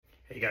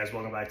Guys,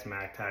 welcome back to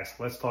Mac Tax.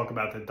 Let's talk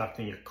about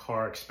deducting your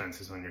car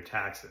expenses on your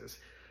taxes.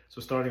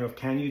 So starting off,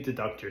 can you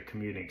deduct your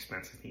commuting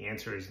expenses? The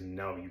answer is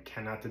no. You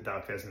cannot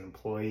deduct as an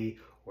employee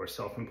or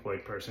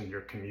self-employed person your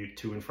commute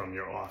to and from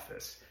your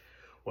office.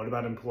 What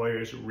about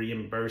employers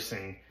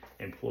reimbursing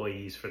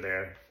employees for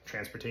their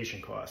transportation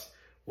costs?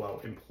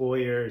 Well,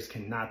 employers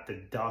cannot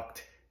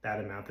deduct that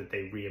amount that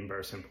they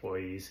reimburse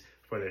employees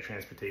for their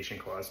transportation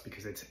costs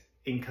because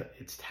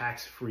it's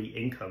tax-free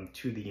income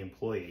to the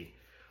employee.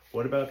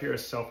 What about if you're a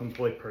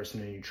self-employed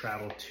person and you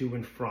travel to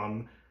and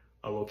from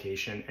a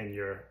location and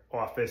your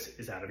office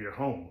is out of your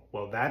home?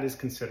 Well, that is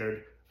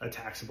considered a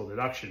taxable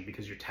deduction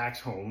because your tax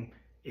home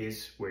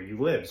is where you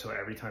live. So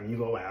every time you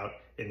go out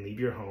and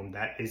leave your home,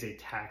 that is a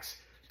tax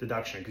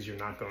deduction because you're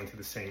not going to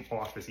the same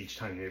office each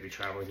time. You may be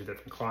traveling to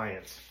different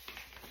clients.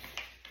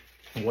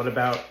 And what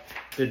about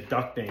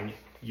deducting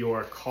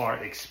your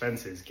car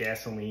expenses,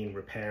 gasoline,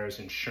 repairs,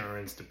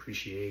 insurance,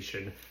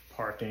 depreciation,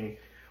 parking?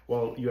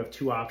 Well, you have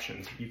two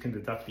options. You can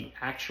deduct the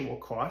actual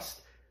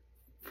cost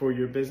for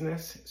your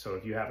business. So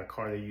if you have a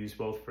car that you use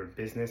both for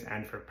business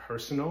and for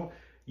personal,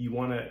 you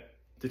want to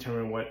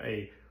determine what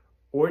a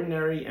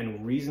ordinary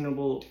and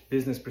reasonable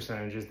business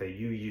percentages that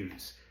you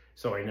use.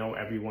 So I know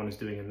everyone is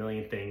doing a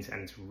million things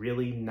and it's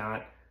really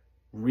not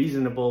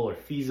reasonable or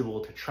feasible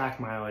to track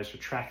mileage or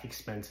track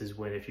expenses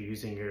when if you're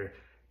using your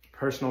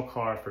personal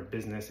car for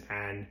business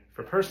and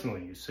for personal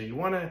use. So you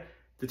want to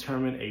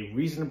determine a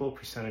reasonable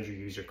percentage you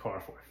use your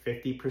car for.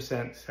 50%,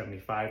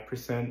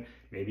 75%,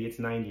 maybe it's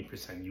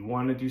 90%. You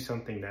want to do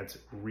something that's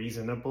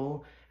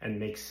reasonable and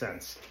makes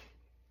sense.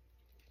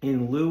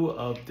 In lieu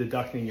of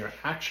deducting your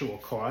actual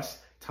cost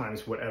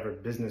times whatever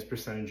business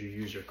percentage you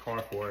use your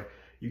car for,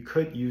 you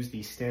could use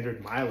the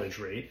standard mileage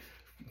rate.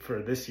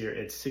 For this year,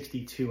 it's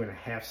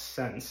 62.5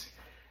 cents.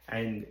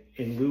 And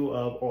in lieu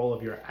of all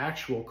of your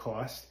actual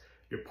costs,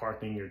 your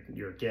parking,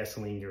 your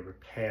gasoline, your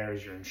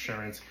repairs, your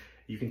insurance,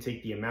 you can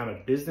take the amount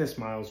of business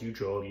miles you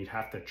drove. You'd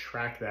have to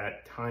track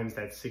that times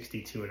that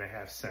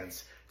 62.5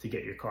 cents to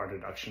get your car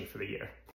deduction for the year.